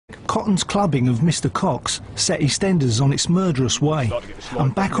Cotton's clubbing of Mr. Cox set Eastenders on its murderous way.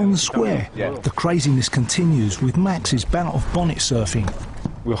 And back on the square, the craziness continues with Max's bout of bonnet surfing.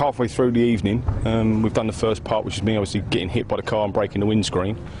 We're halfway through the evening. We've done the first part, which is me obviously getting hit by the car and breaking the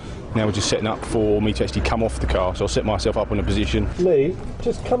windscreen. Now we're just setting up for me to actually come off the car, so I'll set myself up in a position. Lee,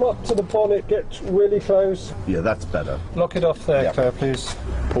 just come up to the bonnet, get really close. Yeah, that's better. Lock it off there, Claire, please.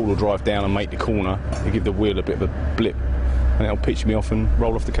 Paul will drive down and make the corner and give the wheel a bit of a blip, and it'll pitch me off and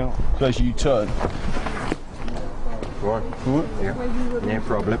roll off the car. As you turn. Right. Yeah. No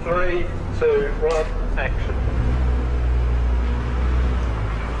problem. 3, 2, 1, action.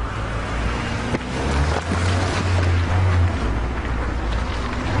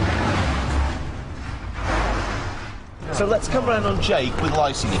 So let's come round on Jake with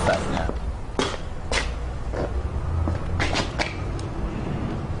icing effect now.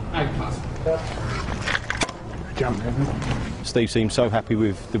 Steve seems so happy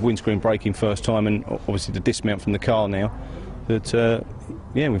with the windscreen breaking first time and obviously the dismount from the car now that,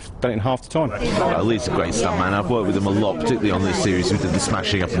 yeah, we've done it in half the time. Well, Lee's a great stuntman. I've worked with him a lot, particularly on this series. We did the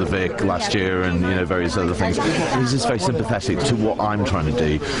smashing up of the Vic last year and, you know, various other things. He's just very sympathetic to what I'm trying to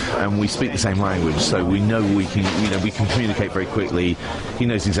do, and we speak the same language, so we know we can, you know, we can communicate very quickly. He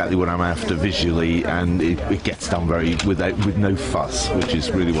knows exactly what I'm after visually, and it gets done with no fuss, which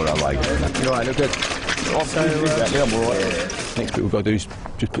is really what I like. You're right, look good. I'm all right. Next bit we've got to do is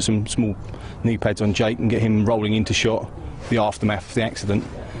just put some small knee pads on Jake and get him rolling into shot. The aftermath of the accident,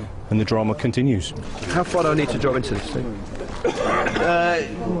 and the drama continues. How far do I need to drop into this thing?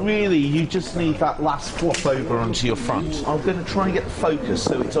 Really, you just need that last flop over onto your front. I'm going to try and get the focus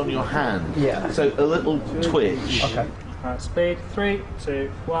so it's on your hand. Yeah. So a little twitch. Okay. Speed, 3,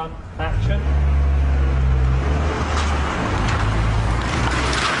 2, 1, action.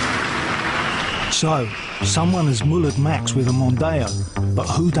 So, someone has mullered Max with a Mondeo, but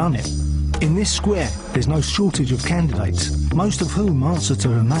who done it? In this square, there's no shortage of candidates, most of whom answer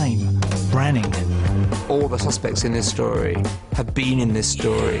to a name, Branning. All the suspects in this story have been in this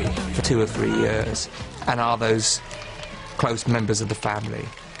story for 2 or 3 years and are those close members of the family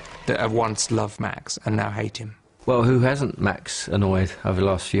that have once loved Max and now hate him. Well, who hasn't Max annoyed over the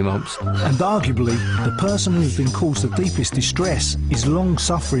last few months? And arguably, the person who's been caused the deepest distress is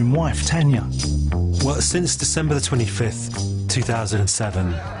long-suffering wife Tanya. Well, since December the 25th,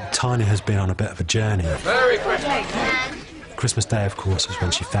 2007, Tanya has been on a bit of a journey. Merry Christmas! Christmas Day, of course, was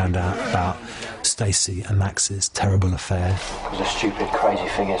when she found out about Stacey and Max's terrible affair. The stupid, crazy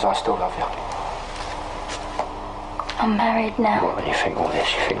thing is, I still love you. I'm married now. Well, when you think all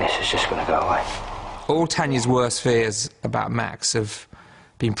this, you think this is just going to go away. All Tanya's worst fears about Max have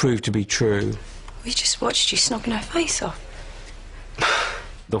been proved to be true. We just watched you snogging her face off.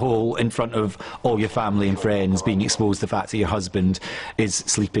 The whole in front of all your family and friends being exposed to the fact that your husband is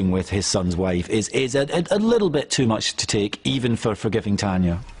sleeping with his son's wife is a little bit too much to take, even for forgiving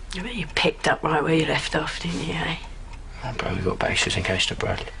Tanya. I bet you picked up right where you left off, didn't you, eh? Oh, bro, we got bases in case to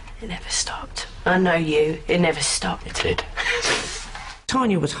Bradley. It never stopped. I know you. It never stopped. It did.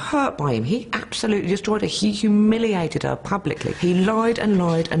 Tanya was hurt by him. He absolutely destroyed her. He humiliated her publicly. He lied and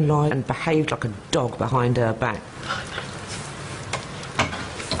lied and lied and behaved like a dog behind her back.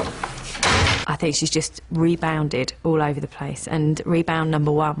 I think she's just rebounded all over the place, and rebound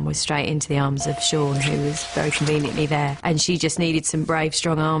number 1 was straight into the arms of Sean, who was very conveniently there, and she just needed some brave,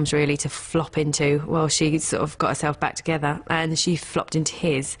 strong arms really to flop into. Well, she sort of got herself back together, and she flopped into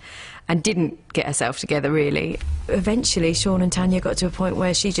his and didn't get herself together really. Eventually Sean and Tanya got to a point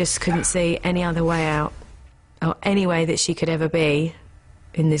where she just couldn't see any other way out, or any way that she could ever be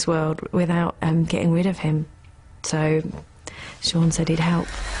in this world without getting rid of him. So Sean said he'd help.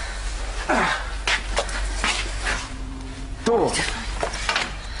 Door.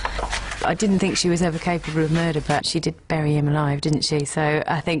 I didn't think she was ever capable of murder, but she did bury him alive, didn't she? So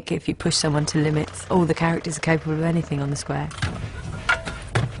I think if you push someone to limits, all the characters are capable of anything on the square.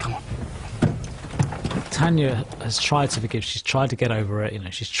 Come on. Tanya has tried to forgive, she's tried to get over it, you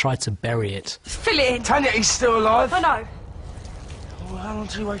know, she's tried to bury it. Fill it in. Tanya, he's still alive? I know. Well, how long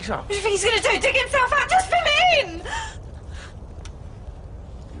till he wakes up? What do you think he's going to do? Dig himself out? Just fill it in!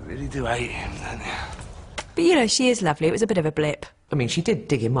 You really do hate him, don't you? But, you know, she is lovely. It was a bit of a blip. I mean, she did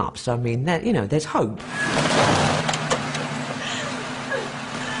dig him up, so, I mean, you know, there's hope.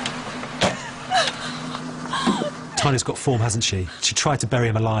 Tanya's got form, hasn't she? She tried to bury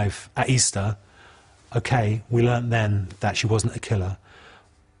him alive at Easter. OK, we learnt then that she wasn't a killer.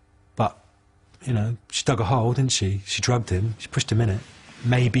 But, you know, she dug a hole, didn't she? She drugged him, she pushed him in it.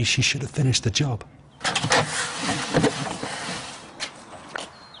 Maybe she should have finished the job.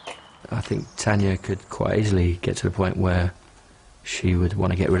 I think Tanya could quite easily get to the point where she would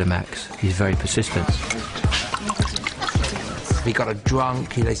want to get rid of Max. He's very persistent. He got her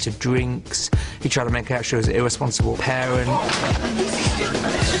drunk, he laced her drinks, he tried to make out she was an irresponsible parent.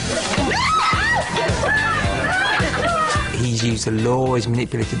 He's used the law, he's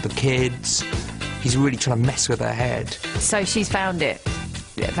manipulated the kids. He's really trying to mess with her head. So she's found it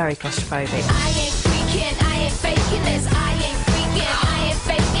very claustrophobic. I ain't freaking, I ain't faking this. I ain't freaking, I ain't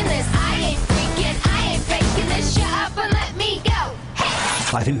faking this. I ain't freaking, I ain't faking this. Shut up and let me go.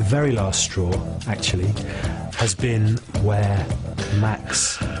 I think the very last straw, actually, has been where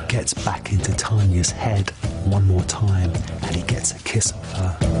Max gets back into Tanya's head one more time and he gets a kiss of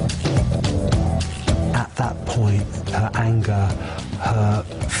her. At that point, her anger, her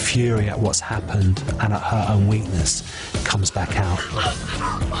fury at what's happened and at her own weakness comes back out.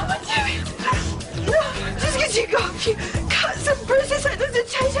 What am I doing? Just because you got a few cuts and bruises, that doesn't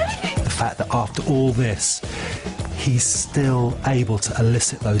change anything. The fact that after all this, he's still able to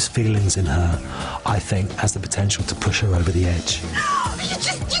elicit those feelings in her, I think, has the potential to push her over the edge. You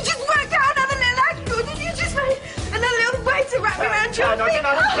just worked out another little angle, didn't you? Just made another little way to wrap around your finger. I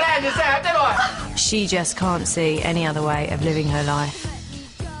didn't plan this out, did I? She just can't see any other way of living her life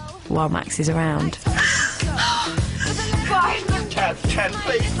while Max is around. Fine. Can,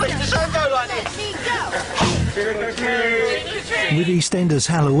 please, just don't go like this. With Eastenders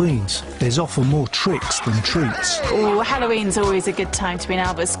Halloweens, there's often more tricks than treats. Oh, Halloween's always a good time to be in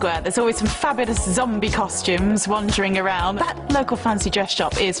Albert Square. There's always some fabulous zombie costumes wandering around. That local fancy dress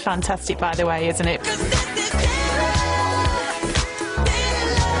shop is fantastic, by the way, isn't it?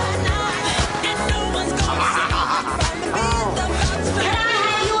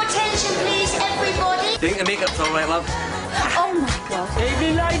 Think the makeup's all right, love? Oh my God.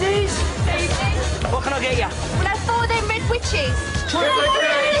 Evening, ladies. Evening. What can I get you? Well, I thought they red witches. Trick or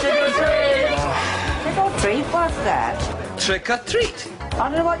treat, trick or treat. Trick or treat? What's that? Trick or treat. I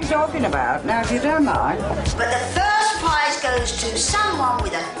don't know what you're talking about. Now, if you don't mind. But the first prize goes to someone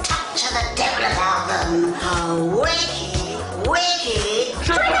with a touch of the devil about them. A wicked, wicked...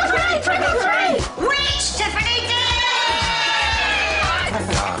 Trick or treat, trick or treat. Witch Tiffany Dick!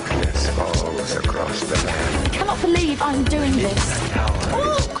 Darkness falls across the land. I cannot believe I'm doing this.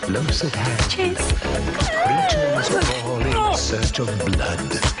 Close at hand. Cheers. Creatures fall in search of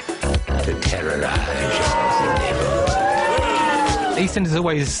blood to terrorize your neighborhood. EastEnders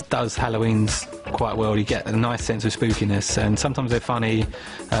always does Halloweens quite well. You get a nice sense of spookiness, and sometimes they're funny,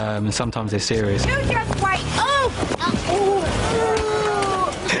 and sometimes they're serious. You just wait.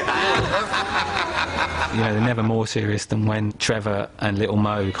 You know, they're never more serious than when Trevor and Little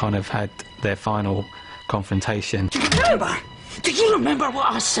Mo kind of had their final confrontation. Remember? Do you remember what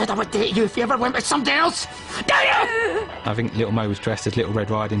I said I would date you if you ever went with somebody else? Do you? I think Little Mo was dressed as Little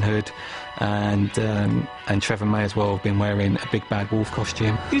Red Riding Hood, and Trevor may as well have been wearing a big bad wolf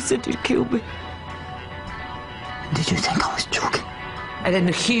costume. You said you'd kill me. Did you think I was joking? And then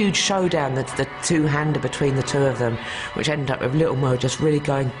the huge showdown, the two-hander between the two of them, which ended up with Little Mo just really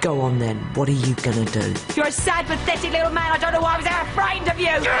going, go on then, what are you going to do? You're a sad, pathetic little man. I don't know why I was ever frightened of you.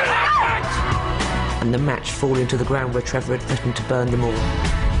 And the match falling to the ground where Trevor had threatened to burn them all.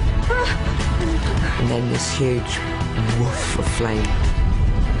 And then this huge woof of flame.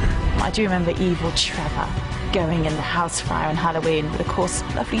 I do remember evil Trevor going in the house fire on Halloween, but of course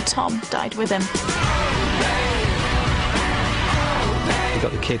lovely Tom died with him. He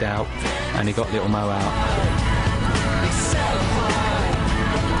got the kid out, and he got Little Mo out.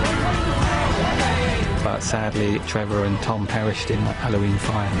 But sadly, Trevor and Tom perished in that Halloween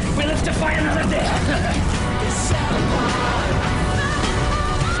fire. We live to fight another day.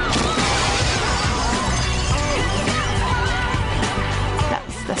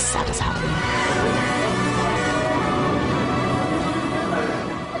 That's the saddest Halloween.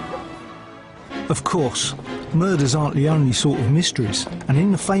 Of course, murders aren't the only sort of mysteries, and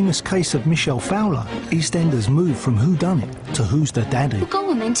in the famous case of Michelle Fowler, EastEnders moved from Whodunit to Who's the Daddy. Well, go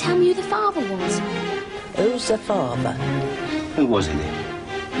on then, tell me who the father was. Who's the father? Who wasn't it?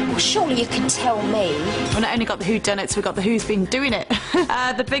 Well, surely you can tell me. We've not only got the Whodunits, we've got the Who's Been Doing It.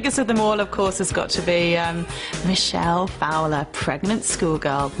 The biggest of them all, of course, has got to be Michelle Fowler, pregnant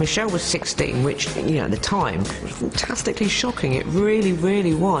schoolgirl. Michelle was 16, which, you know, at the time, was fantastically shocking. It really,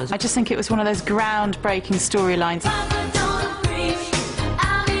 really was. I just think it was one of those groundbreaking storylines.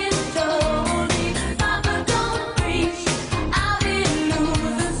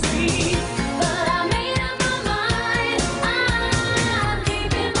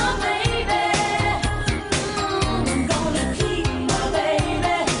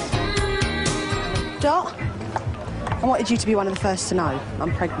 Dot, I wanted you to be one of the first to know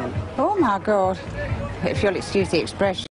I'm pregnant. Oh, my God. If you'll excuse the expression.